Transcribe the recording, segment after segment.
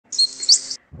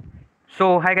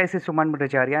So hi guys, it's Suman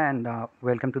Bhattacharya and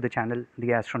welcome to the channel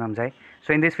The Astronomy.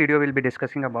 So in this video we'll be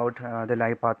discussing about the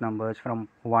life path numbers from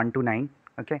 1 to 9.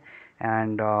 Okay,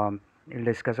 and we'll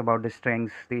discuss about the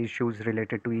strengths, the issues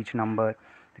related to each number,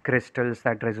 the crystals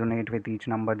that resonate with each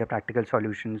number, the practical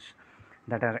solutions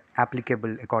that are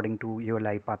applicable according to your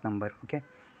life path number. Okay,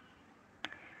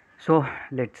 so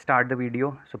let's start the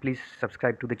video. So please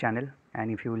subscribe to the channel,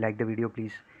 and if you like the video,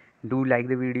 please do like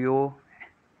the video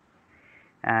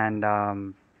and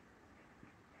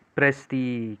press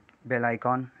the bell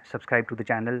icon, subscribe to the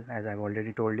channel as I've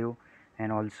already told you,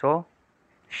 and also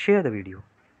share the video.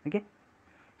 Okay,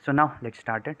 so now let's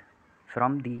start it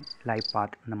from the life path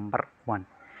number 1.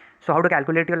 So how to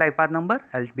calculate your life path number,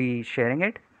 I'll be sharing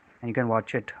it and you can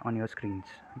watch it on your screens.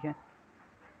 Okay,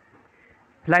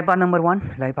 life path number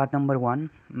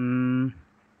 1,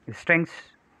 strengths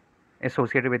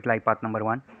associated with life path number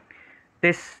 1.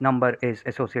 This number is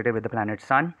associated with the planet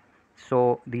Sun,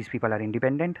 so these people are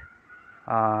independent,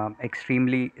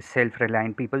 extremely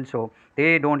self-reliant people, so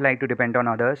they don't like to depend on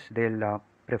others. They'll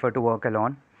prefer to work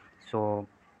alone, so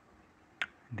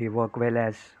they work well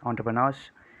as entrepreneurs,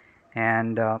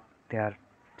 and they are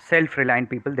self-reliant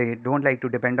people. They don't like to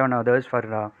depend on others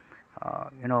for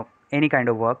any kind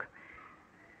of work.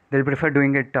 They'll prefer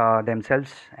doing it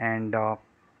themselves, and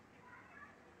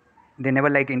they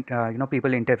never like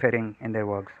people interfering in their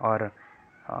works or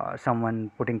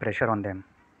someone putting pressure on them.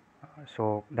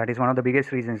 So that is one of the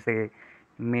biggest reasons they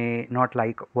may not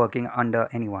like working under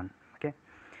anyone. Okay,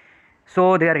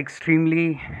 so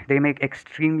they make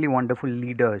extremely wonderful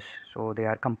leaders. So they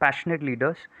are compassionate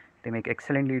leaders, they make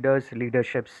excellent leaders.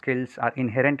 Leadership skills are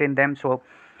inherent in them, so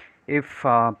if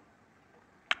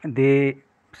they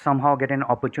somehow get an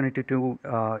opportunity to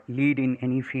lead in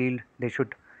any field, they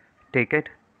should take it,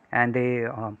 and they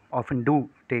often do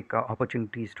take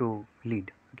opportunities to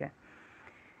lead. Okay,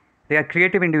 they are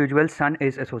creative individuals. Sun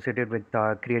is associated with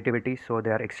creativity, so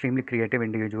they are extremely creative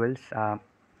individuals.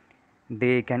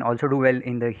 They can also do well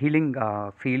in the healing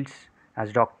fields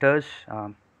as doctors,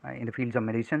 in the fields of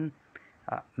medicine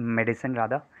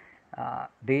rather.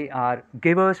 They are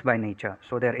givers by nature,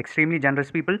 so they are extremely generous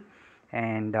people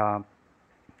and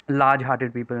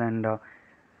large-hearted people, and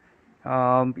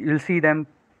you'll see them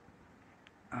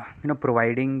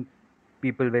providing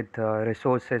people with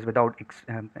resources without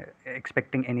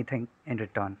expecting anything in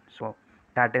return. So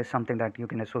that is something that you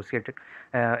can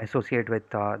associate with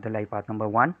the life path number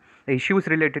 1. The issues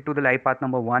related to the life path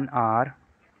number 1 are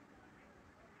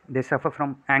they suffer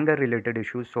from anger related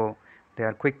issues, so they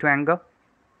are quick to anger.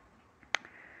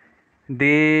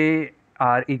 They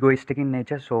are egoistic in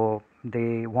nature, so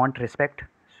they want respect,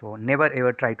 so never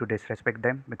ever try to disrespect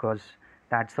them, because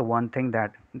that's the one thing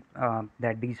that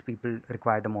these people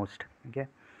require the most. Okay,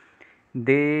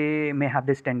 they may have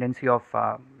this tendency of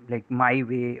like my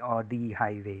way or the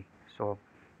highway, so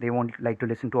they won't like to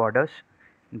listen to orders.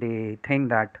 They think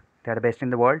that they are the best in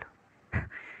the world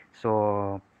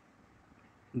so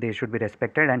they should be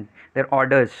respected, and their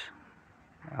orders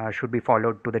should be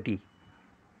followed to the T.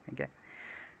 Okay,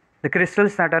 the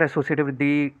crystals that are associated with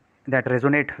that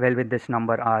resonate well with this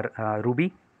number are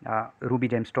ruby. Ruby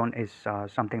gemstone is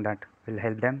something that will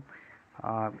help them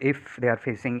if they are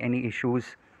facing any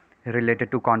issues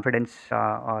related to confidence,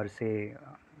 or say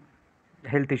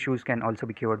health issues can also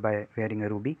be cured by wearing a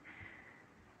ruby.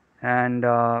 And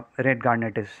red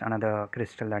garnet is another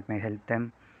crystal that may help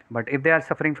them, but if they are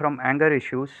suffering from anger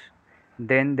issues,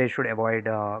 then they should avoid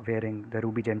wearing the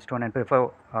ruby gemstone and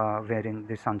prefer wearing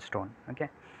the sunstone. Okay,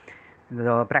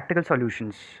 the practical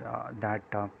solutions that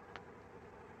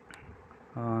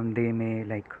they may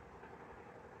like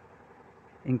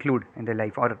include in their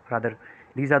life, or rather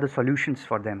these are the solutions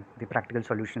for them, the practical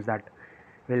solutions that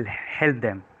will help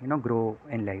them grow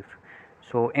in life.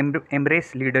 So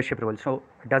embrace leadership role. So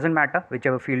it doesn't matter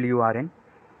whichever field you are in,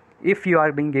 if you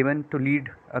are being given to lead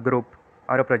a group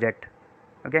or a project,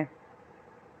 okay,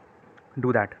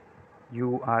 do that.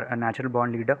 You are a natural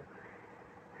born leader,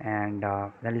 and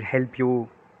that will help you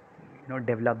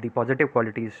develop the positive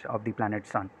qualities of the planet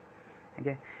Sun.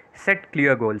 Okay, set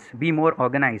clear goals, be more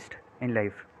organized in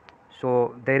life.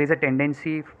 So there is a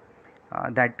tendency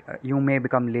that you may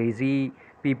become lazy.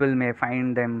 People may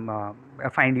find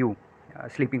you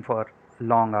sleeping for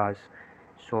long hours.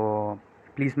 So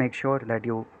please make sure that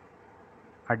you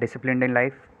are disciplined in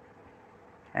life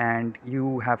and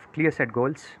you have clear set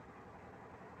goals.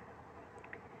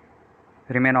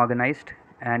 Remain organized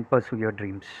and pursue your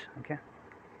dreams. Okay,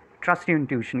 trust your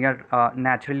intuition. You are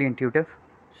naturally intuitive,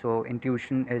 so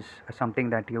intuition is something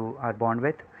that you are born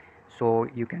with, so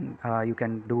you can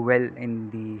do well in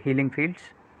the healing fields,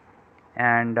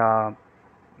 and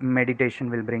meditation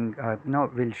will bring,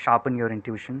 will sharpen your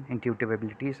intuitive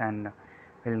abilities, and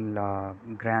will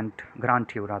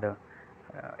grant you rather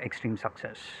extreme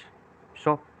success.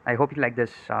 So I hope you like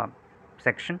this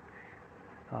section.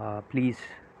 Please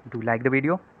do like the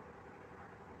video,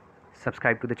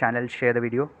 subscribe to the channel, share the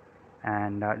video,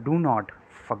 and do not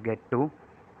forget to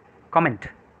comment.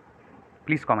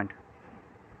 Please comment.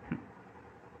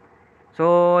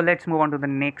 So let's move on to the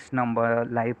next number,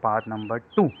 life path number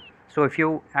 2. So if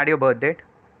you add your birth date,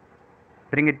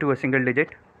 bring it to a single digit.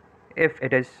 If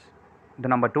it is the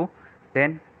number 2,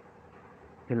 then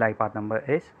your life path number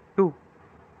is 2.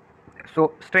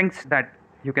 So strengths that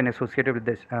you can associate with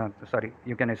this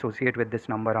you can associate with this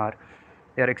number are,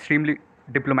 they are extremely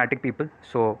diplomatic people,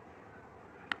 so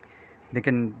they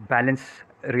can balance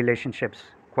relationships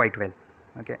quite well,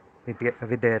 okay,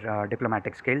 with their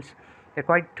diplomatic skills. They're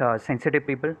quite sensitive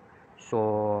people,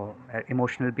 so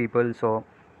emotional people, so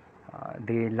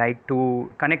they like to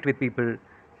connect with people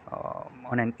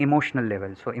on an emotional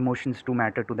level, so emotions do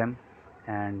matter to them,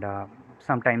 and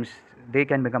sometimes they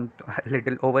can become a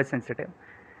little oversensitive,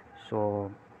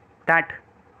 so that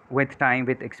with time,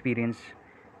 with experience,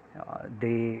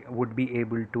 they would be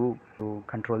able to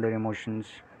control their emotions.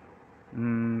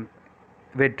 mm,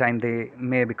 with time they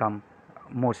may become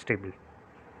more stable.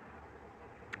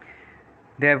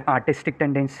 They have artistic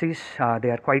tendencies, they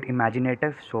are quite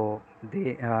imaginative, so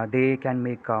they can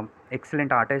make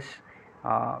excellent artists.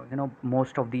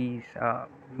 Most of these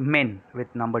men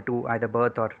with number 2, either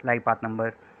birth or life path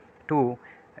number 2,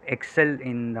 excel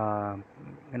in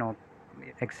you know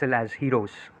excel as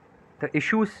heroes. The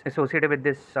issues associated with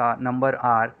this number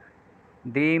are,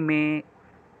 they may,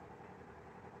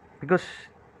 because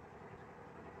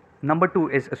number 2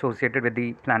 is associated with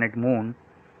the planet moon,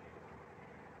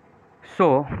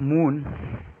 so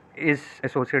moon is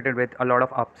associated with a lot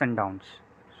of ups and downs,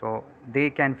 so they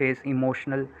can face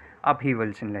emotional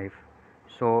upheavals in life.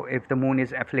 So if the moon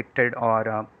is afflicted,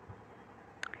 or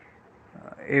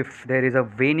if there is a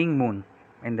waning moon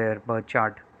in their birth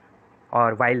chart,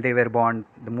 or while they were born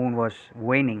the moon was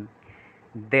waning,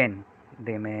 then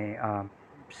they may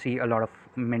see a lot of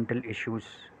mental issues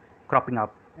cropping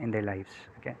up in their lives,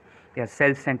 okay. They are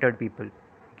self-centered people,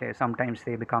 okay. Sometimes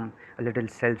they become a little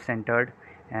self-centered,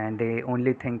 and they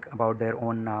only think about their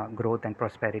own growth and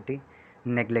prosperity,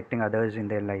 neglecting others in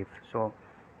their life. So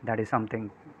that is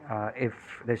something, if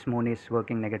this moon is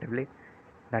working negatively,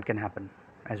 that can happen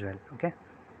as well, okay.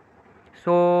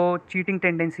 So cheating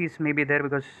tendencies may be there,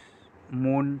 because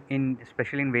moon, in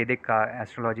especially in Vedic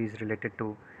astrology, is related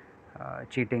to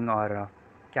cheating, or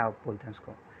क्या बोलते हैं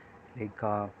उसको, like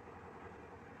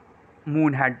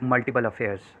moon had multiple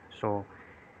affairs, so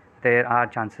there are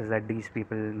chances that these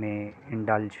people may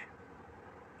indulge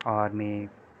or may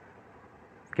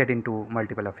get into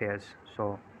multiple affairs.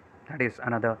 So that is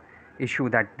another issue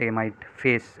that they might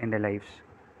face in their lives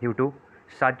due to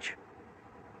such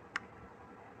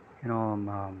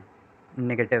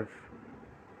negative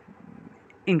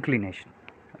inclination,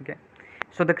 okay.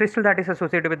 So the crystal that is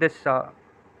associated with this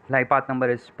life path number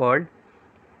is pearl.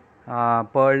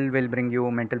 Pearl will bring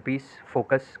you mental peace,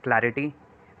 focus, clarity.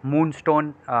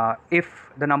 Moonstone,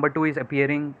 if the number 2 is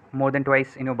appearing more than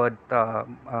twice in your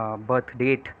birth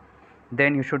date,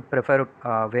 then you should prefer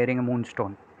wearing a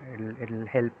moonstone. It'll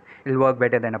help, it'll work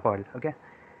better than a pearl, okay.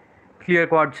 Clear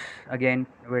quartz again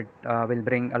will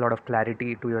bring a lot of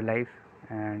clarity to your life,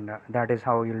 and that is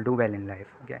how you'll do well in life,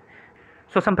 okay.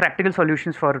 So some practical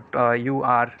solutions for you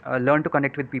are, learn to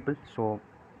connect with people, so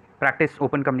practice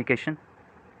open communication.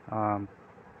 um,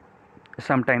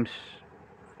 Sometimes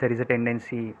there is a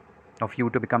tendency of you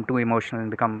to become too emotional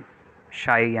and become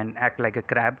shy and act like a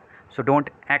crab, so don't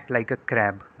act like a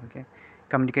crab, okay.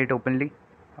 Communicate openly,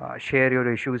 share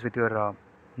your issues with your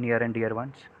near and dear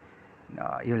ones.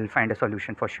 You'll find a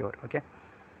solution for sure, okay.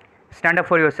 Stand up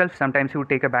for yourself. Sometimes you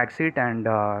take a back seat, and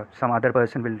some other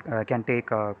person will can take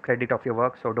credit of your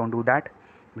work, so don't do that,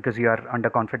 because you are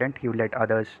underconfident. You let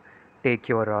others take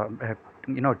your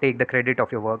take the credit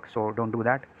of your work, so don't do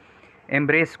that.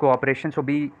 Embrace cooperation, so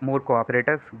be more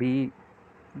cooperative, be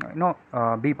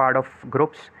part of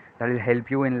groups that will help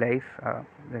you in life,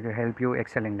 that will help you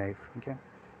excel in life, okay.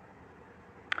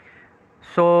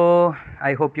 So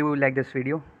I hope you like this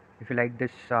video. If you like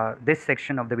this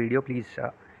section of the video, please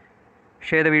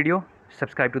share the video,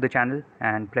 subscribe to the channel,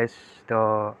 and press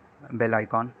the bell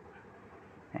icon,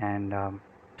 and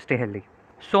stay healthy.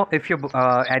 So if you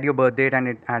add your birth date and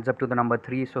it adds up to the number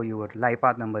 3, so your life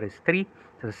path number is 3.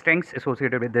 So the strengths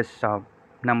associated with this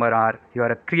number are, you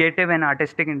are a creative and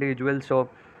artistic individual, so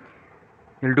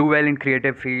you'll do well in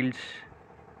creative fields,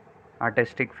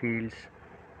 artistic fields,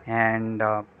 and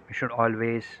you should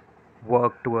always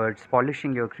work towards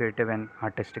polishing your creative and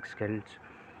artistic skills.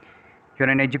 You're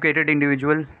an educated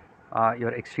individual,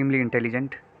 you're extremely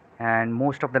intelligent, and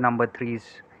most of the number threes,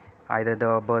 either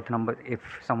the birth number, if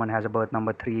someone has a birth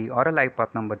number 3 or a life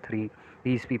path number 3,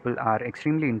 these people are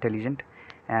extremely intelligent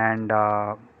and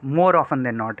more often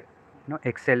than not,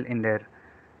 excel in their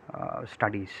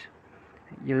studies.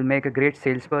 You'll make a great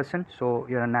salesperson, so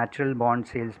you're a natural born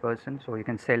salesperson, so you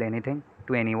can sell anything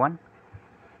to anyone.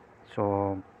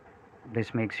 So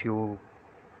this makes you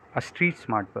a street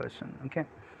smart person. Okay,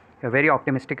 you're very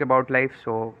optimistic about life,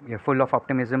 so you're full of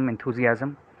optimism,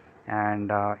 enthusiasm,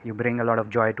 and you bring a lot of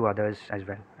joy to others as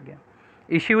well. Again,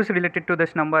 issues related to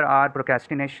this number are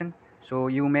procrastination, so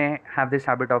you may have this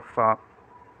habit of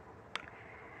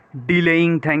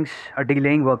delaying things or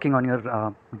delaying working on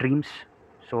your dreams,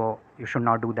 so you should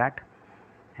not do that,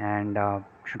 and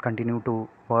should continue to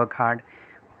work hard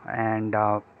and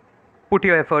put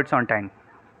your efforts on time.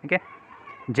 Okay,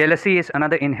 jealousy is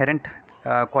another inherent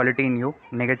quality in you,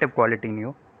 negative quality in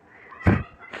you.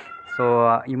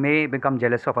 So you may become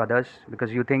jealous of others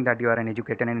because you think that you are an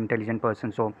educated and intelligent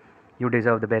person, so you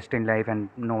deserve the best in life and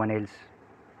no one else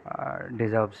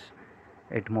deserves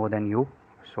it more than you.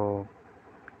 So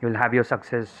you'll have your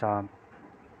success,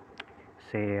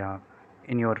 say,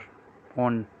 in your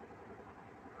own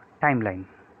timeline,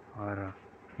 or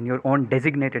in your own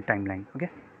designated timeline. Okay.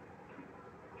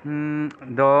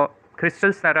 The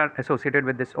crystals that are associated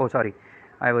with this, oh sorry,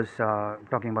 I was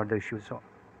talking about the issues. So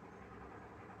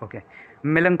okay,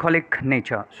 melancholic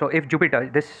nature. So if Jupiter,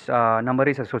 this number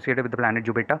is associated with the planet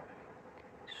Jupiter.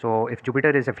 So if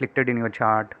Jupiter is afflicted in your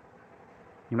chart,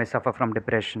 you may suffer from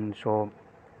depression. So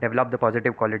develop the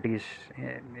positive qualities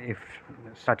if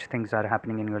such things are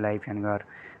happening in your life and you are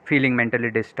feeling mentally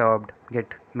disturbed.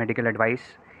 Get medical advice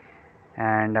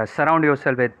and surround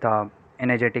yourself with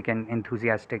energetic and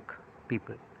enthusiastic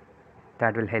people.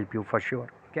 That will help you for sure.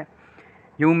 Okay,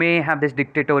 you may have this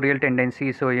dictatorial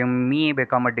tendency, so you may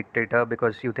become a dictator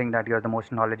because you think that you are the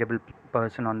most knowledgeable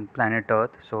person on planet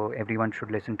earth, so everyone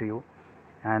should listen to you,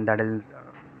 and that will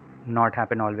not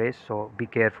happen always, so be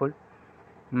careful.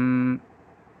 And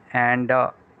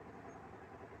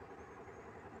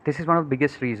this is one of the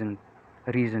biggest reasons,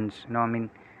 I mean,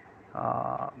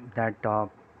 that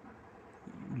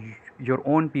your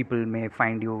own people may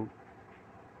find you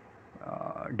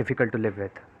difficult to live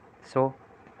with. So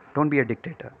don't be a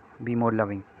dictator, be more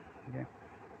loving. Okay.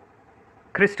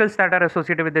 Crystals that are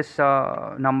associated with this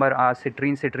number are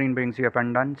citrine. Citrine brings you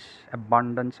abundance.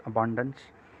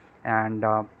 And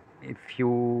if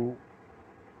you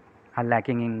are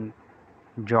lacking in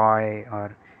joy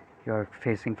or you're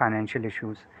facing financial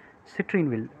issues, citrine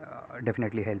will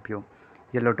definitely help you.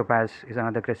 Yellow topaz is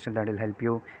another crystal that will help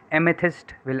you.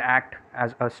 Amethyst will act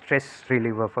as a stress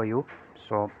reliever for you.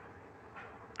 So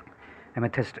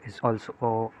amethyst is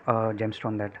also a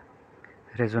gemstone that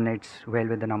resonates well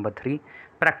with the number 3.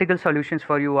 Practical solutions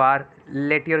for you are: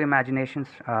 let your imaginations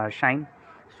shine.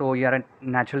 So you are a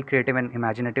natural creative and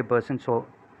imaginative person, so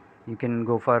you can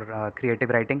go for creative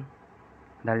writing.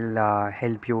 That will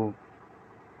help you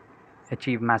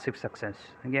achieve massive success.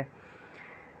 Okay,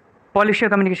 polish your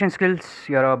communication skills.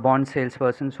 You are a born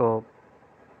salesperson, so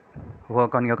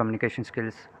work on your communication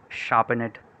skills, sharpen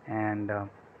it, and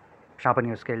sharpen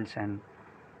your skills, and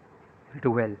you'll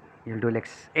do well. You'll do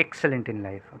excellent in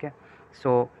life. Okay,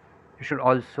 so you should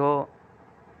also,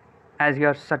 as you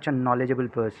are such a knowledgeable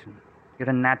person,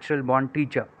 you're a natural born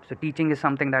teacher, so teaching is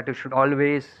something that you should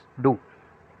always do.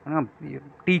 You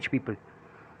teach people.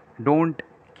 Don't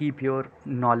keep your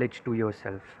knowledge to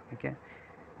yourself. Okay,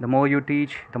 the more you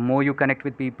teach, the more you connect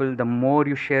with people, the more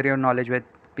you share your knowledge with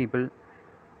people,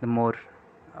 the more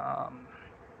um,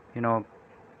 you know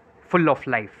full of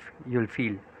life you'll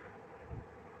feel.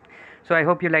 So I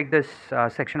hope you like this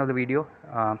section of the video.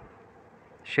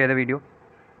 Share the video,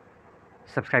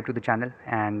 subscribe to the channel,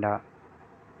 and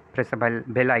press the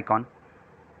bell icon,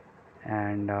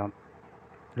 and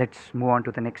let's move on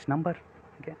to the next number.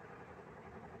 Okay,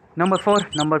 number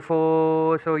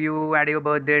 4. So you add your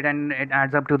birth date and it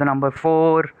adds up to the number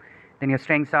 4. Then your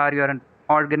strengths are: you are an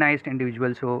organized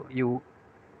individual, so you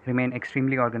remain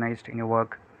extremely organized in your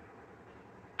work.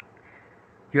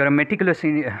 You are a meticulous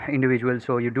individual,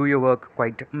 so you do your work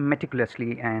quite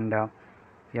meticulously, and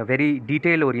you're a very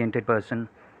detail oriented person.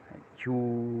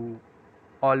 You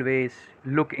always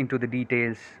look into the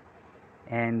details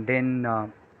and then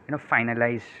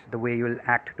finalize the way you will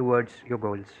act towards your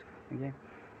goals. Okay,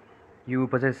 you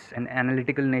possess an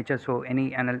analytical nature, so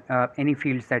any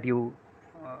fields that you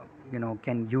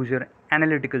can use your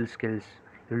analytical skills,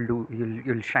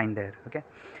 you'll shine there. Okay,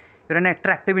 You're an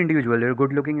attractive individual, you're a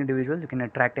good looking individual, you can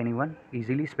attract anyone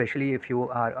easily, especially if you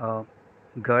are a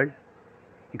girl.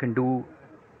 You can do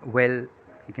well,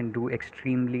 you can do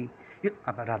extremely,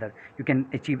 rather, you can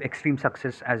achieve extreme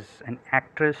success as an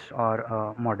actress or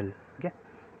a model. Okay.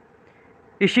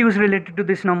 Issues related to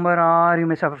this number are you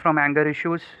may suffer from anger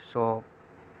issues, so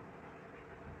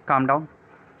calm down.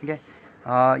 Okay.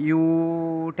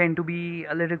 You tend to be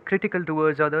a little critical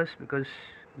towards others because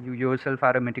you yourself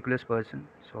are a meticulous person,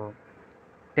 so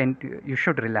you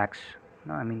should relax.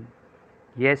 No, I mean,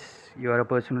 yes, you are a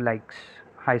person who likes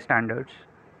high standards,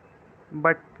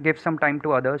 but give some time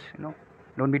to others.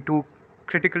 Don't be too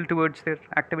critical towards their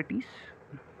activities.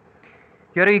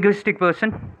 You're an egoistic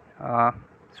person,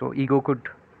 so ego could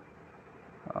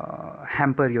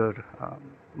hamper your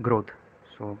growth.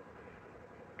 So,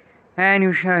 and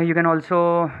you can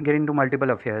also get into multiple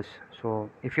affairs. So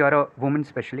if you are a woman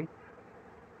especially,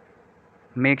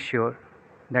 make sure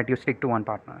that you stick to one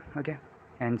partner. Okay.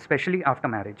 And especially after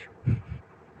marriage.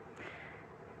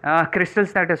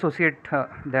 Crystals that associate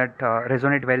that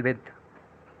resonate well with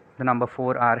the number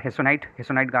 4 are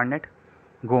hessonite garnet,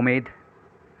 gomade.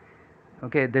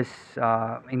 Okay, this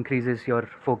increases your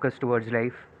focus towards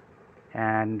life,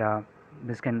 and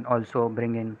this can also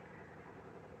bring in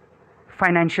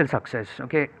financial success.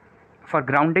 Okay, for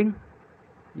grounding,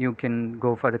 you can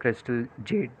go for the crystal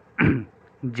jade.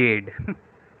 Jade.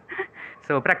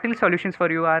 So practical solutions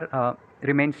for you are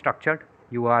remain structured.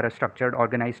 You are a structured,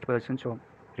 organized person, so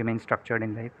remain structured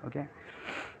in life. Okay,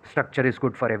 structure is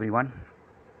good for everyone.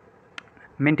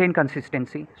 Maintain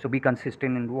consistency, so be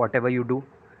consistent in whatever you do.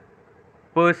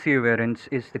 Perseverance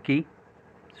is the key,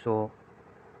 so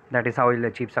that is how you'll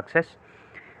achieve success.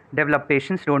 Develop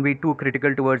patience, don't be too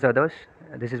critical towards others.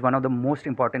 This is one of the most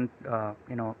important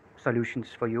solutions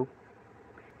for you.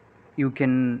 You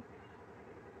can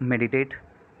meditate,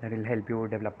 that will help you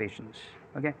develop patience.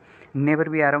 Okay, never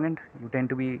be arrogant. You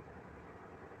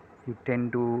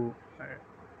tend to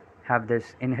have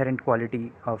this inherent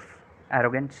quality of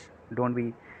arrogance. Don't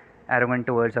be arrogant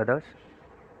towards others,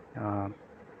 uh,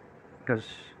 because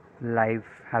life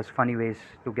has funny ways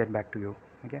to get back to you.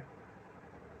 Okay,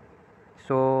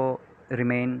 so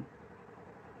remain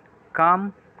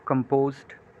calm,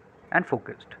 composed, and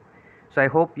focused. So I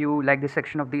hope you like this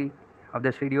section of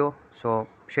this video. So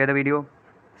share the video,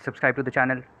 subscribe to the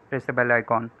channel, press the bell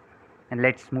icon, and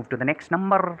let's move to the next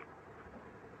number.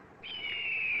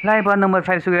 Live birth number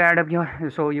 5.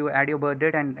 So you add your birth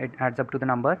date and it adds up to the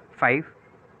number 5.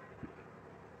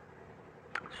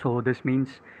 So this means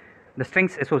the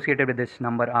strengths associated with this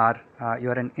number are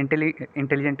you are an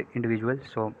intelligent individual.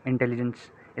 So intelligence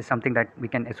is something that we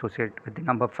can associate with the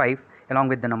number 5 along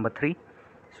with the number 3.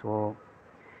 So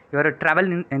you are a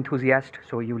travel enthusiast,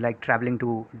 so you like traveling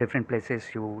to different places,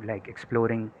 you like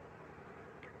exploring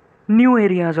new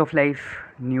areas of life,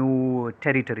 new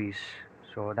territories.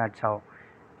 So that's how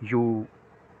you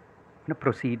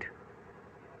proceed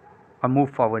or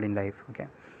move forward in life. Okay,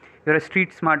 you're a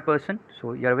street smart person,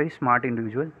 so you're a very smart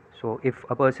individual. So if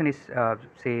a person is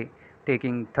say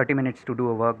taking 30 minutes to do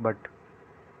a work, but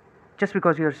just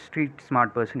because you're a street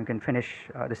smart person, you can finish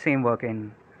the same work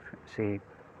in say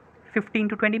 15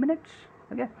 to 20 minutes.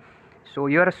 Okay, so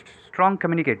you're a strong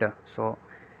communicator. So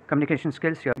communication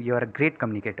skills, you're a great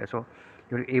communicator, so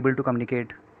you're able to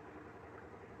communicate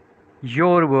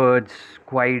your words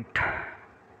quite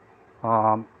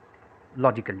um,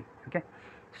 logically. Okay,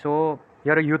 so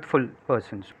you're a youthful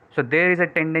person, so there is a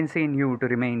tendency in you to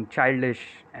remain childish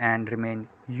and remain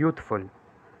youthful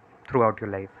throughout your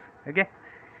life. Okay,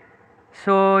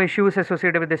 so issues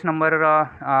associated with this number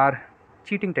are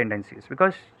cheating tendencies,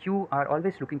 because you are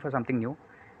always looking for something new.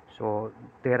 So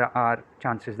there are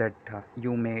chances that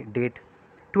you may date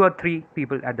 2 or 3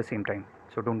 people at the same time,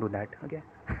 so don't do that. Okay,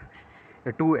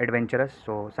 you're too adventurous,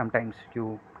 so sometimes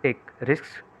you take risks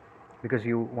because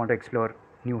you want to explore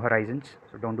new horizons,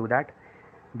 so don't do that.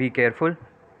 Be careful,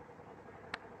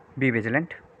 be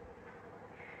vigilant.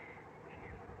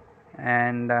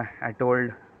 And I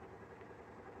told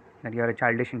that you are a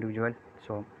childish individual,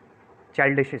 so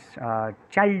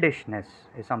childishness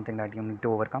is something that you need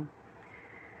to overcome.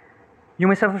 You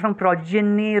may suffer from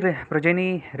progeny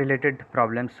related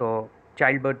problems, so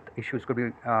childbirth issues could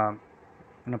be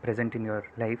present in your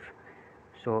life.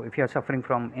 So if you are suffering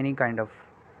from any kind of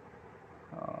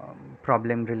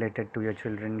problem related to your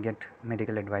children, get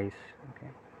medical advice. Okay,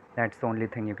 that's the only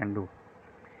thing you can do.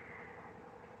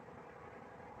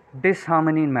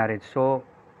 Disharmony in marriage, so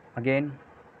again,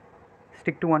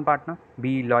 stick to one partner,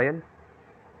 be loyal.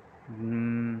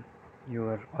 You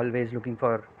are always looking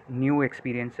for new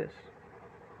experiences.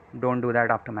 Don't do that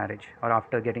after marriage or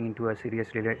after getting into a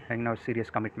serious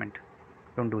commitment.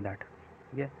 Don't do that.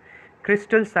 Yeah.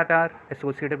 Crystals that are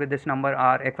associated with this number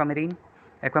are aquamarine.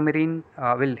 Aquamarine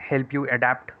will help you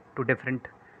adapt to different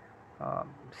uh,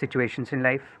 situations in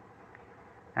life,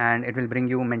 and it will bring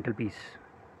you mental peace.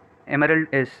 Emerald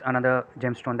is another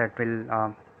gemstone that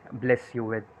will bless you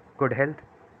with good health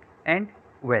and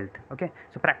wealth. Okay,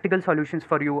 so practical solutions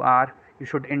for you are: you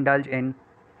should indulge in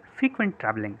frequent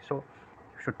traveling. So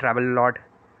you should travel a lot,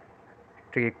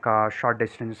 take short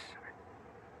distance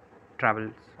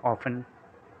travels often.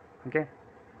 Okay,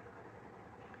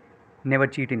 never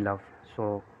cheat in love.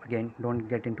 So again, don't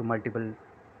get into multiple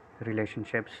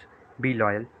relationships. Be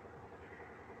loyal.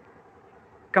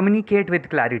 Communicate with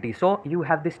clarity. So you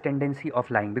have this tendency of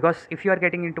lying, because if you are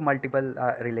getting into multiple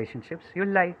relationships, you'll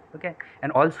lie. Okay,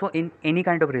 and also in any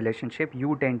kind of relationship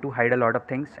you tend to hide a lot of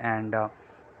things, and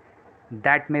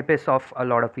that may piss off a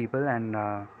lot of people, and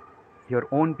your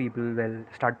own people will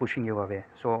start pushing you away.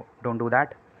 So don't do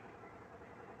that.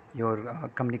 Your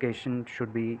communication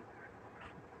should be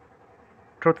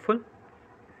truthful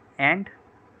and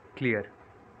clear.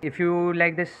 If you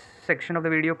like this section of the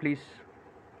video, please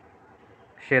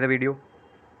share the video,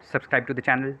 subscribe to the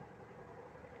channel,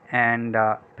 and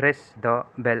press the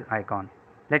bell icon.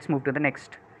 Let's move to the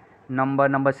next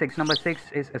number 6. Number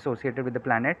 6 is associated with the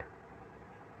planet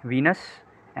Venus,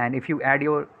 and if you add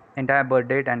your entire birth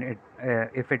date and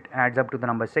if it adds up to the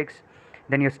number 6,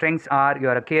 then your strengths are: you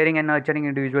are a caring and nurturing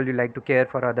individual, you like to care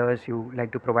for others, you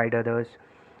like to provide others,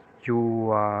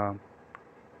 you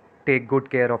take good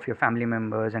care of your family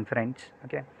members and friends.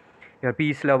 Okay, you're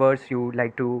peace lovers, you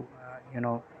like to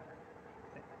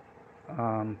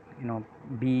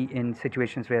be in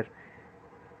situations where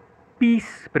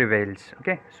peace prevails.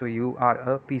 Okay, so you are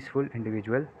a peaceful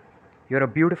individual, you're a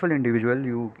beautiful individual,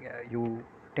 you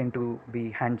tend to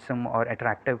be handsome or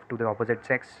attractive to the opposite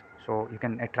sex, so you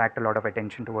can attract a lot of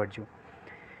attention towards you.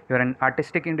 You're an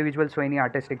artistic individual, so any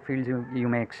artistic fields you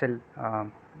may excel.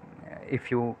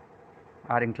 If you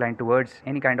are inclined towards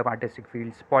any kind of artistic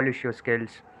fields, polish your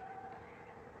skills,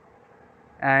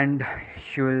 and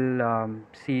you'll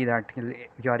see that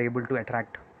you are able to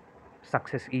attract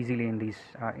success easily in these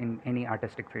in any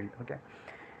artistic field. Okay,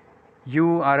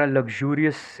 you are a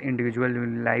luxurious individual,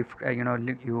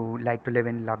 you like to live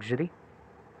in luxury,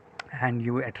 and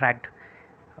you attract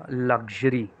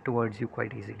luxury towards you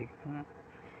quite easily.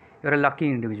 You're a lucky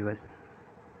individual,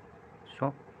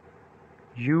 so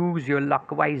use your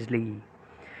luck wisely.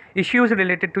 Issues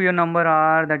related to your number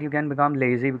are that you can become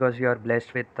lazy because you are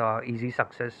blessed with easy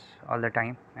success all the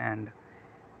time, and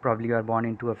probably you are born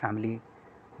into a family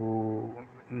who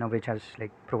which has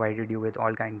like provided you with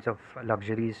all kinds of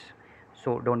luxuries.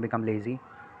 So don't become lazy,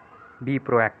 be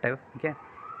proactive. Okay,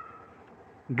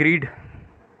 greed.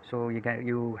 So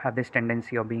you have this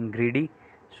tendency of being greedy.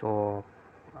 So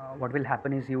what will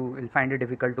happen is you will find it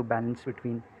difficult to balance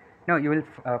between, no, you will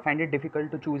find it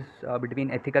difficult to choose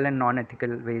between ethical and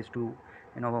non-ethical ways to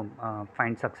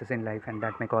find success in life, and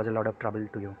that may cause a lot of trouble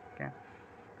to you. Okay,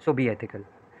 so be ethical.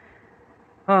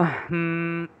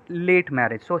 Late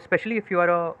marriage. So especially if you are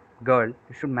a girl,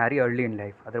 you should marry early in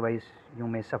life, otherwise you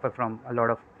may suffer from a lot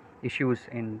of issues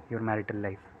in your marital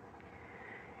life.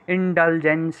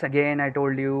 Indulgence, again I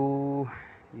told you,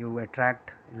 you attract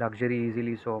luxury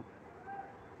easily, so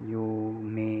you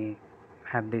may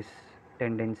have this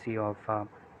tendency of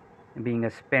being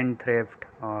a spendthrift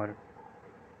or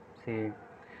say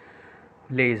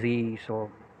lazy, so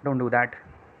don't do that.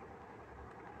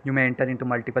 You may enter into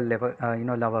multiple level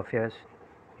love affairs.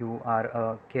 You are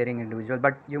a caring individual,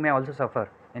 but you may also suffer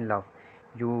in love.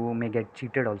 You may get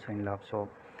cheated also in love, so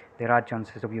there are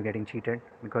chances of you getting cheated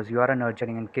because you are a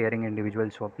nurturing and caring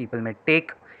individual, so people may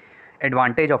take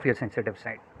advantage of your sensitive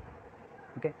side.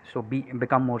 Okay, so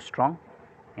become more strong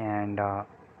and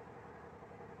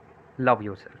love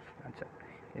yourself. That's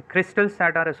it. Crystals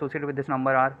that are associated with this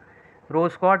number are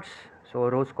rose quartz. So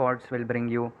rose quartz will bring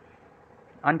you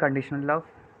unconditional love.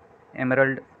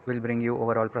 Emerald will bring you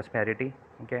overall prosperity.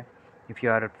 Okay, if you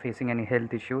are facing any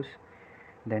health issues,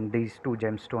 then these two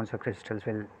gemstones or crystals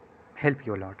will help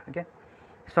you a lot. Okay,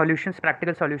 solutions,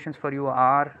 practical solutions for you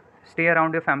are: stay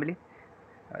around your family.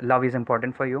 Love is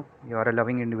important for you, you are a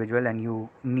loving individual and you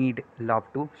need love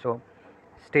too, so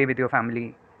stay with your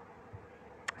family,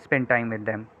 spend time with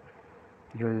them,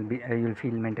 you'll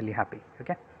feel mentally happy.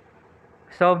 Okay,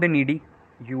 serve the needy.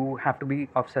 You have to be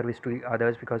of service to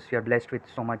others because you are blessed with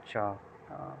so much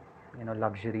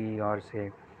luxury or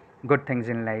say good things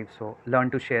in life, so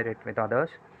learn to share it with others,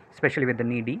 especially with the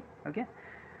needy. Okay,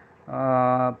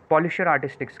 polish your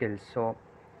artistic skills. So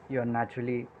you are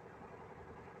naturally,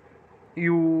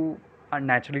 you are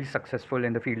naturally successful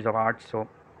in the fields of arts, so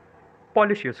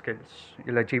polish your skills,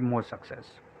 you'll achieve more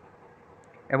success.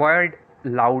 Avoid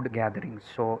loud gatherings,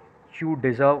 so you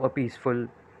deserve a peaceful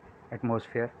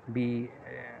atmosphere, be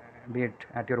it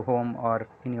at your home or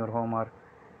in your home, or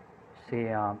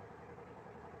say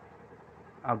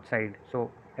outside.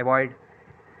 So avoid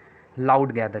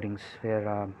loud gatherings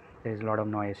where there is a lot of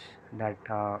noise that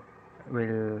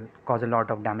will cause a lot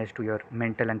of damage to your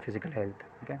mental and physical health.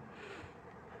 Okay,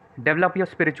 develop your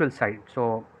spiritual side.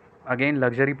 So again,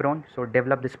 luxury prone, so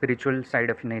develop the spiritual side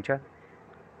of nature.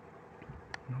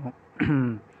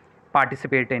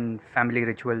 Participate in family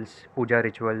rituals, puja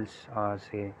rituals,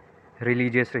 say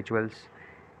religious rituals,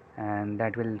 and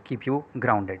that will keep you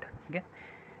grounded. Okay,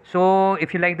 so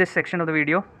if you like this section of the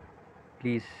video,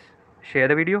 please share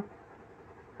the video,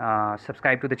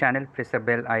 subscribe to the channel, press the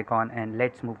bell icon, and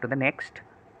let's move to the next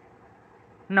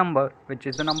number, which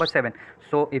is the number 7.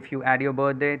 So if you add your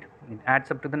birth date, it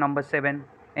adds up to the number 7,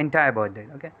 entire birth date.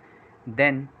 Okay,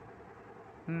 then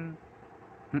mm,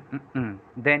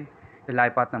 then the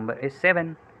life path number is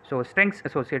 7. So strengths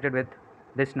associated with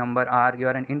this number are: you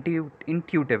are an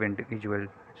intuitive individual,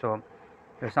 so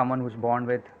you're someone who's born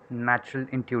with natural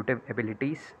intuitive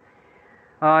abilities.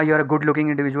 You're a good looking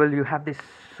individual, you have this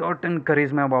certain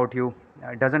charisma about you.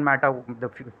 It doesn't matter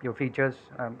your features,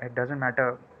 it doesn't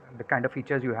matter the kind of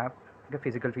features you have, the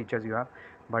physical features you have,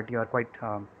 but you are quite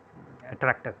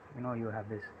attractive. You have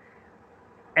this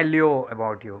allure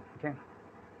about you. Okay,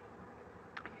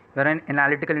 you're an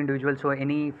analytical individual, so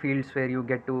any fields where you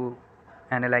get to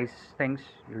analyze things,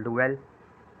 you'll do well.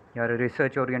 You're a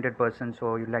research oriented person,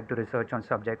 so you like to research on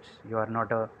subjects. You are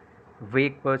not a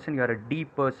vague person, you are a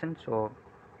deep person, so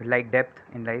you like depth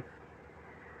in life.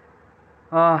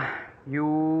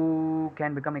 You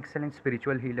can become excellent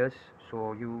spiritual healers,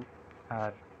 so you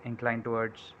are inclined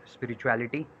towards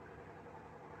spirituality.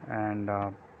 And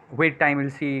with time, we'll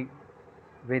see,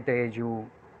 with age, you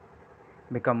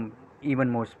become even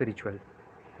more spiritual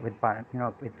with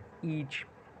each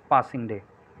passing day.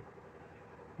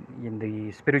 In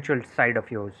the spiritual side of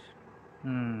yours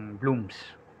blooms.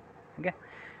 Okay,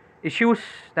 issues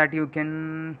that you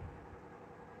can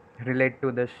relate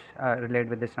with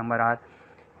this number are: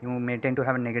 you may tend to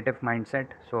have a negative mindset,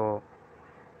 so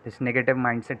this negative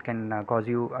mindset can cause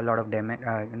you a lot of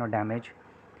damage.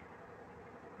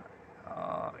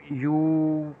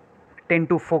 You tend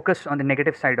to focus on the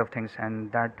negative side of things,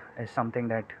 and that is something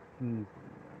that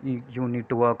you need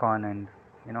to work on, and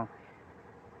you know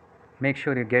make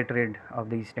sure you get rid of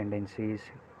these tendencies.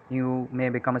 You may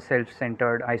become a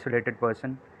self-centered, isolated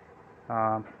person,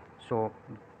 uh, so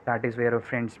that is where your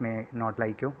friends may not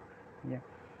like you. Yeah,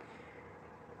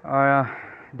 uh,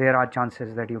 there are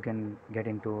chances that you can get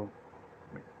into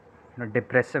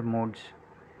depressive moods.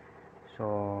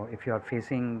 So if you are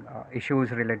facing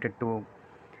issues related to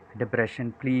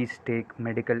depression, please take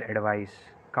medical advice.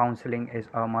 Counseling is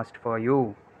a must for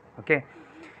you. Okay,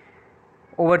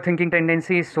 overthinking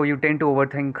tendencies, so you tend to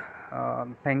overthink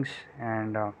things,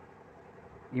 and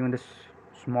even the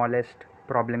smallest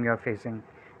problem you are facing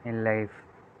in life,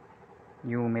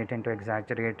 you may tend to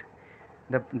exaggerate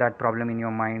that problem in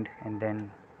your mind, and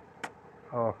then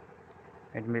oh,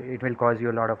 it will cause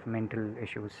you a lot of mental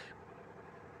issues.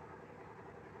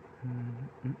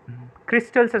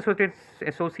 Crystals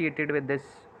associated with this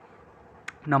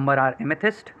number are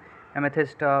amethyst.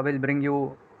 Amethyst will bring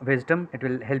you wisdom, it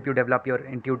will help you develop your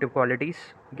intuitive qualities.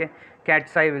 Okay,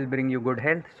 cat's eye will bring you good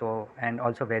health, so and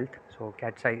also wealth. So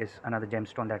cat's eye is another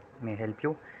gemstone that may help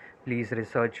you. Please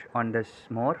research on this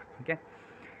more. Okay,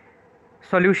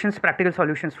 solutions, practical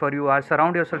solutions for you are: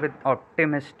 surround yourself with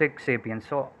optimistic sapiens.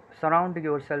 So surround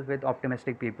yourself with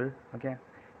optimistic people. Okay,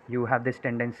 you have this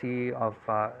tendency of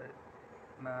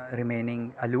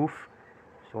remaining aloof,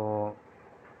 so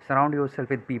surround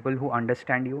yourself with people who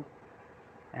understand you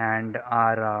and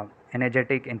are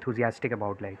energetic, enthusiastic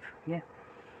about life. Yeah,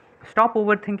 stop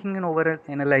overthinking and over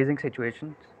analyzing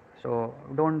situations. So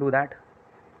don't do that.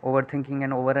 Overthinking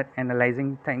and over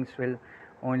analyzing things will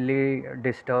only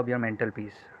disturb your mental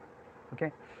peace.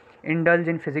 Okay, indulge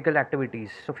in physical activities.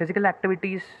 So physical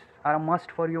activities are a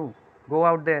must for you. Go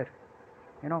out there,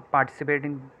 participate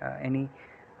in any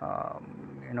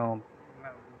you know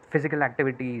physical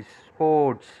activities,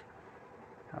 sports,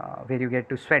 where you get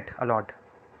to sweat a lot.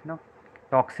 you know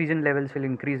the oxygen levels will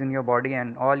increase in your body,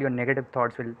 and all your negative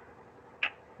thoughts will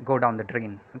go down the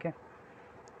drain. Okay,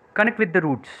 connect with the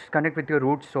roots, connect with your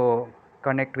roots. So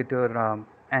connect with your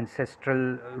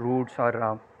ancestral roots,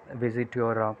 or visit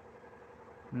your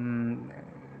mm,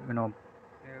 you know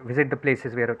visit the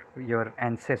places where your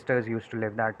ancestors used to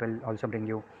live. That will also bring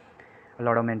you a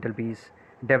lot of mental peace.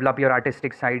 develop your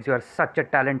artistic sides. You are such a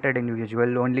talented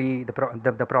individual. Only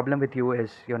the problem with you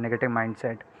is your negative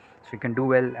mindset. So you can do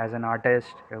well as an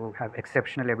artist. You have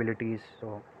exceptional abilities.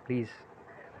 So please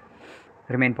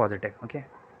remain positive. Okay,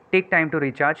 take time to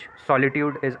recharge.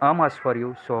 Solitude is a must for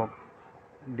you. So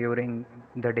during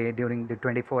the day, during the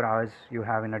 24 hours you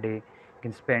have in a day, you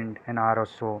can spend an hour or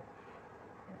so,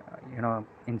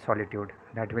 in solitude.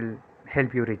 That will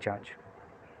help you recharge.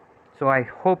 So I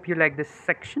hope you like this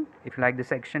section. If you like this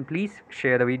section, please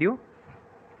share the video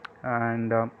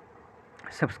and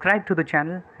subscribe to the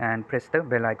channel and press the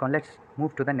bell icon. Let's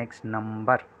move to the next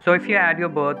number. So if you add your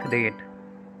birth date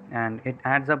and it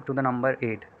adds up to the number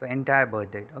 8, the entire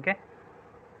birth date, okay,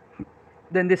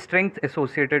 then the strength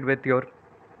associated with your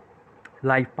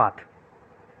life path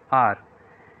are,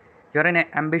 you're an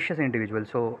ambitious individual,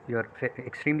 so you're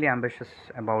extremely ambitious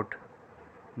about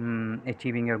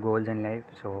achieving your goals in life.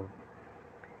 So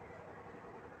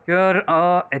you're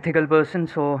a ethical person,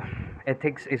 so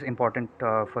ethics is important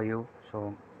for you.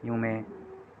 So you may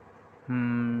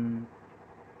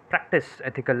practice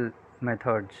ethical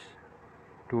methods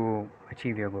to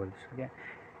achieve your goals. Okay,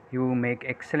 you make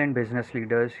excellent business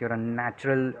leaders. You're a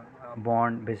natural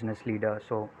born business leader.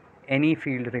 So any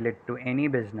field related to any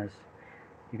business,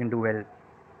 you can do well,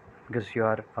 because you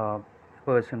are a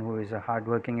person who is a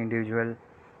hardworking individual,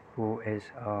 who is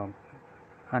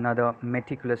another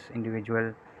meticulous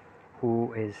individual,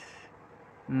 who is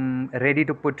ready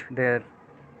to put their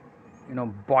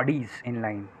bodies in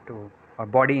line to, or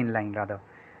body in line rather,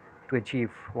 to achieve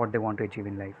what they want to achieve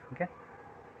in life. Okay,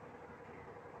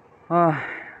 uh,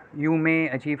 you may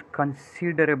achieve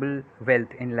considerable wealth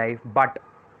in life, but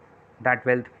that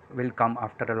wealth will come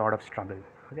after a lot of struggle.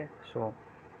 Okay, so,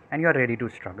 and you are ready to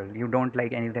struggle. You don't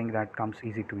like anything that comes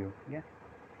easy to you. Yeah,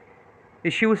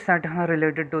 issues that are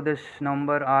related to this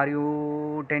number are,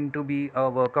 you tend to be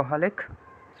a workaholic,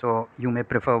 so you may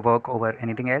prefer work over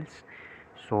anything else.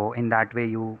 So in that way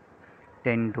you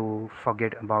tend to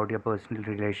forget about your personal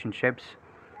relationships,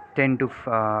 tend to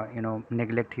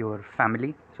neglect your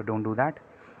family, so don't do that.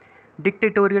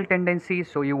 Dictatorial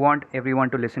tendencies, so you want everyone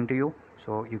to listen to you,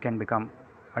 so you can become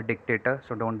a dictator,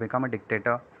 so don't become a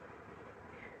dictator.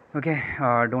 Okay,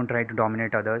 don't try to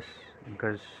dominate others,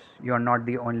 because you are not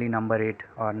the only number 8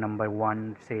 or number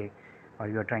 1, say, or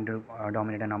you are trying to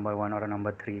dominate a number 1 or a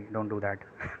number 3. Don't do that.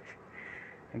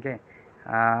 Okay,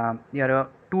 you are a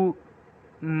too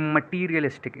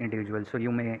materialistic individual, so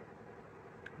you may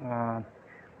uh,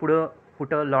 put a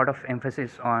put a lot of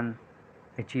emphasis on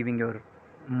achieving your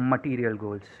material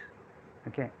goals.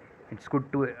 Okay, it's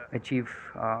good to achieve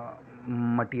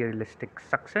materialistic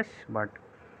success, but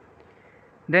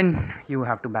then you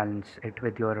have to balance it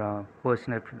with your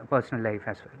personal life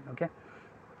as well. Okay,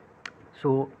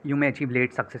 so you may achieve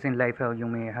late success in life, or you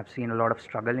may have seen a lot of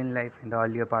struggle in life in the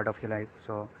earlier part of your life,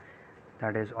 so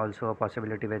that is also a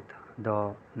possibility with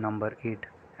the number 8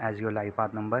 as your life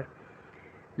path number.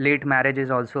 Late marriage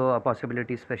is also a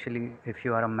possibility, especially if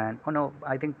you are a man. Oh no,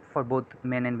 I think for both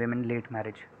men and women, late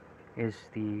marriage is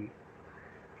the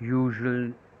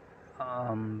usual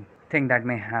thing that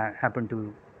may happen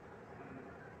to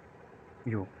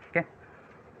you. Okay,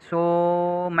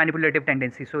 so manipulative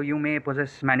tendency, so you may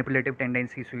possess manipulative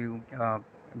tendency, so you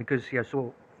because you're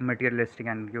so materialistic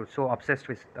and you're so obsessed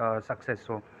with success,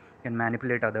 so you can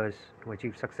manipulate others to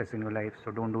achieve success in your life,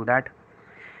 so don't do that.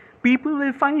 People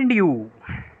will find you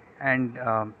and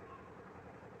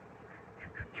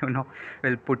you know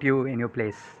will put you in your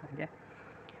place. Okay,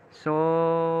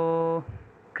 so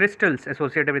crystals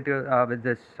associated with your with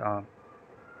this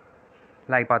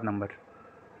life path number,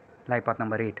 life path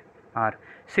number 8 are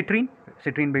citrine.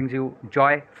 Citrine brings you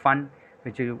joy, fun,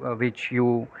 which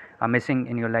you are missing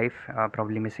in your life,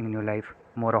 probably missing in your life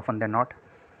more often than not.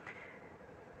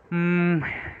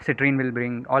 Citrine will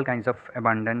bring all kinds of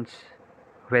abundance,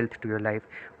 wealth to your life.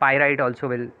 Pyrite also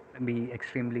will be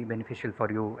extremely beneficial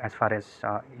for you as far as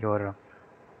your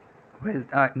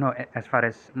wealth, no, as far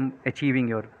as achieving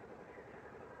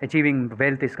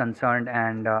wealth is concerned,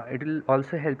 and it will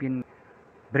also help in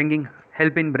bringing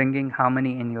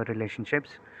harmony in your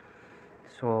relationships.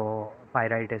 So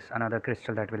pyrite is another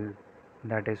crystal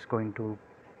that is going to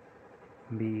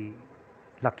be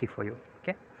lucky for you.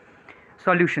 Okay,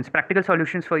 solutions, practical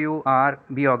solutions for you are: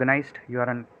 be organized. You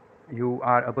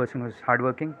are a person who's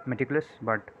hardworking, meticulous,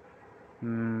 but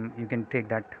you can take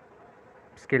that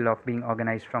skill of being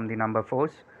organized from the number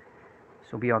 4s.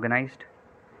 So be organized.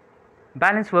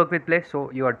 Balance work with play, so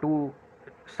you are too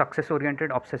success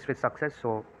oriented, obsessed with success,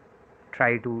 so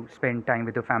try to spend time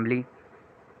with your family,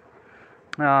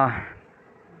 uh,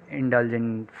 indulge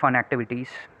in fun activities.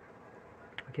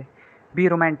 Okay, be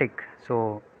romantic,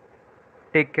 so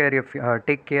take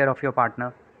care of your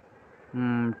partner.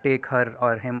 Take her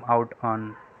or him out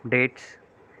on dates,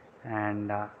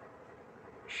 and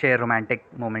share romantic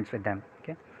moments with them.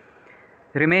 Okay.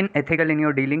 Remain ethical in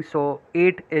your dealings. So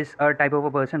 8 is a type of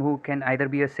a person who can either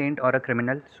be a saint or a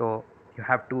criminal. So you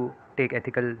have to take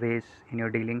ethical ways in your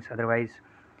dealings, otherwise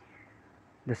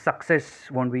the success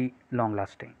won't be long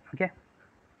lasting. Okay.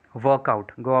 Work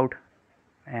out, go out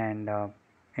and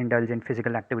indulge in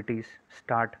physical activities.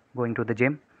 Start going to the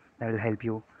gym. That will help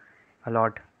you a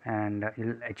lot, and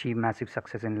you'll achieve massive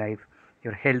success in life.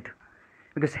 Your health,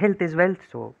 because health is wealth,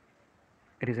 so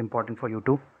it is important for you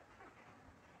to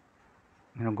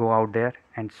go out there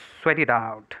and sweat it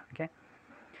out. Okay.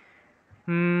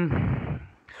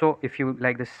 So if you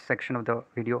like this section of the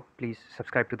video, please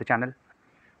subscribe to the channel,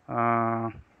 uh,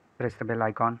 press the bell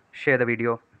icon, share the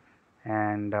video,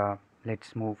 and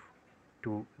let's move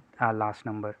to our last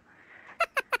number.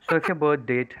 So if your birth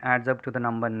date adds up to the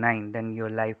number 9, then your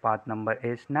life path number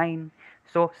is 9.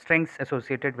 So strengths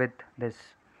associated with this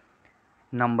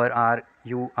number are: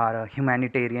 you are a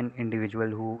humanitarian individual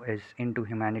who is into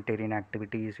humanitarian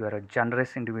activities, you are a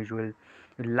generous individual,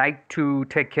 you like to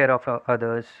take care of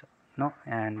others,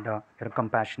 and you're a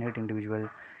compassionate individual.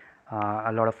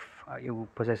 A lot of You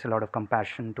possess a lot of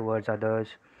compassion towards others.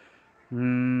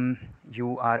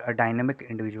 You are a dynamic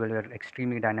individual, you are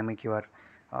extremely dynamic, you are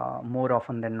more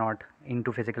often than not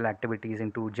into physical activities,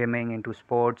 into gymming, into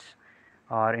sports,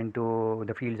 or into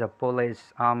the fields of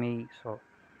police, army. So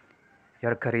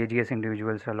you're a courageous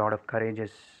individual, so a lot of courage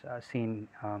is seen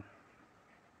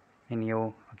in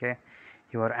you. Okay.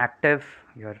 You are active,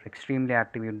 you are extremely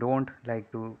active, you don't like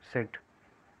to sit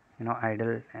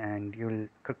idle, and you'll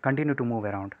continue to move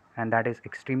around, and that is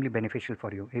extremely beneficial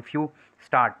for you. If you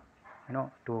start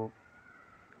to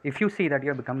if you see that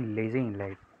you're becoming lazy in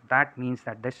life, that means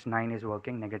that this 9 is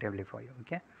working negatively for you.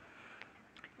 Okay.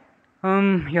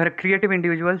 You're a creative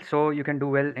individual, so you can do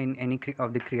well in any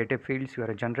of the creative fields. You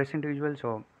are a generous individual,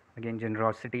 so again,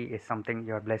 generosity is something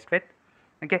you are blessed with.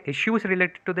 Okay, issues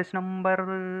related to this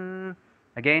number: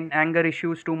 again, anger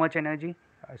issues, too much energy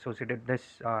associated.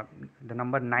 The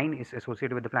number 9 is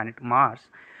associated with the planet Mars.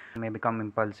 May become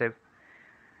impulsive,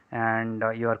 and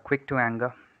you are quick to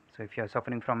anger. So if you are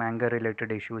suffering from anger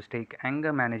related issues, take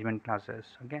anger management classes.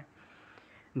 Okay,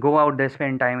 go out there,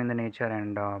 spend time in the nature,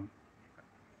 and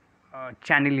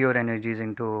channel your energies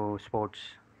into sports.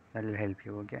 That will help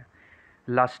you. Okay.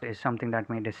 Lust is something that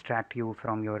may distract you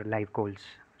from your life goals,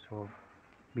 so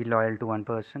be loyal to one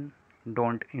person.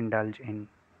 Don't indulge in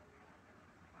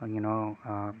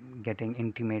getting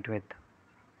intimate with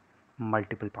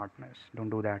multiple partners. Don't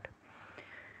do that.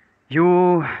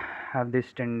 You have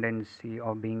this tendency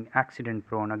of being accident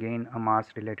prone, again a Mars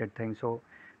related thing. So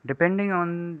depending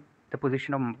on the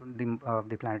position of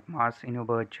the planet Mars in your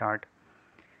birth chart,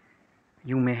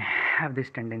 you may have this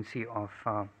tendency of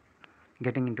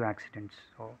getting into accidents.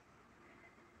 So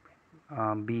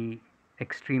be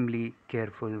extremely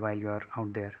careful while you are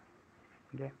out there.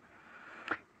 Okay.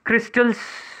 Crystals.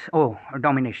 Oh,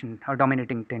 domination or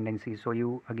dominating tendencies. So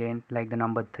you again like the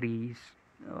number 3s,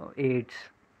 8s,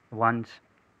 1s.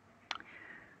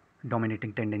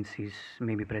 Dominating tendencies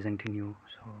may be present in you,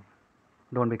 so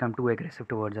don't become too aggressive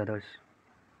towards others.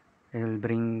 It will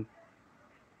bring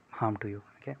harm to you.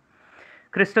 Okay.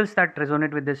 Crystals that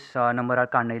resonate with this number are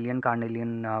carnelian.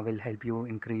 Carnelian will help you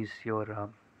increase your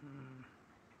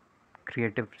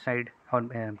creative side or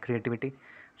creativity.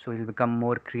 So you'll become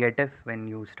more creative when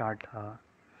you start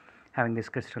having this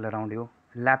crystal around you.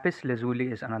 Lapis lazuli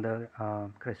is another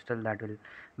crystal that will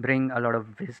bring a lot of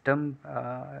wisdom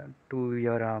to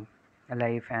your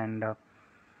life, and it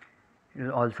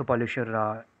will also polish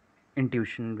your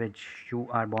intuition, which you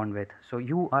are born with. So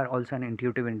you are also an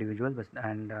intuitive individual,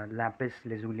 and lapis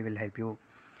lazuli will help you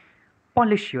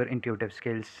polish your intuitive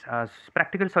skills.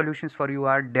 Practical solutions for you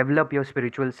are: develop your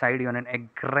spiritual side. You're an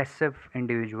aggressive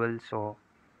individual, so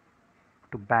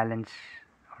to balance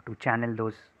or to channel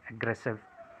those aggressive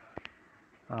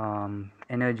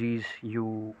energies,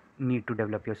 you need to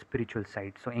develop your spiritual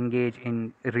side. So engage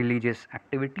in religious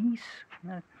activities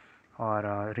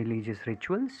or religious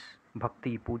rituals,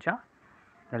 bhakti puja.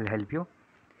 That will help you.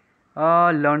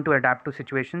 Learn to adapt to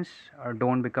situations.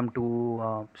 Don't become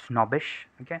too snobbish.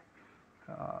 Okay.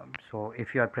 So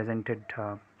if you are presented,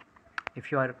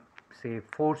 if you are, say,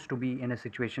 forced to be in a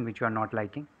situation which you are not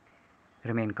liking,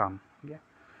 remain calm. Yeah.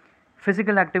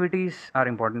 Physical activities are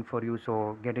important for you,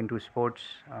 so get into sports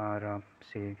or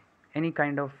say any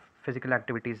kind of physical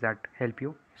activities that help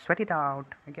you sweat it out.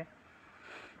 Okay.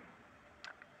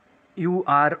 You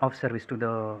are of service to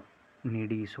the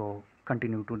needy, so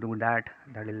continue to do that.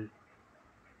 That will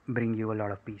bring you a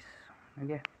lot of peace.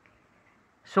 Okay.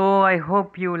 So I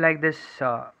hope you like this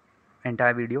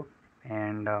entire video,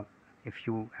 and if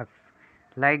you have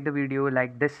liked the video,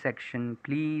 like this section,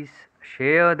 please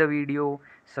share the video,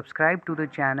 subscribe to the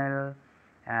channel,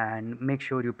 and make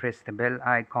sure you press the bell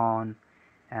icon,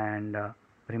 and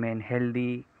remain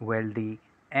healthy, wealthy,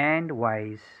 and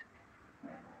wise.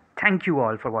 Thank you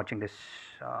all for watching this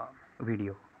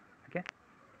video. Okay,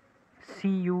 see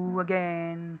you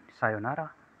again.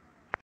 Sayonara.